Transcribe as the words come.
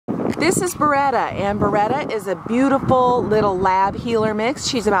This is Beretta, and Beretta is a beautiful little lab heeler mix.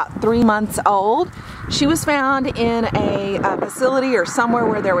 She's about 3 months old. She was found in a facility or somewhere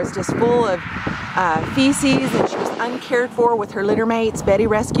where there was just full of feces, and she was uncared for with her litter mates. Betty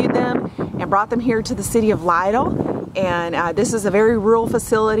rescued them and brought them here to the city of Lytle. And this is a very rural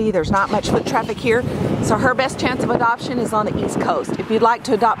facility. There's not much foot traffic here. So her best chance of adoption is on the East Coast. If you'd like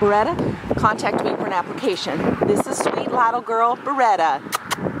to adopt Beretta, contact me for an application. This is sweet Lytle girl, Beretta.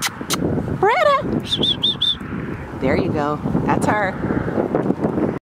 Beretta! There you go. That's her.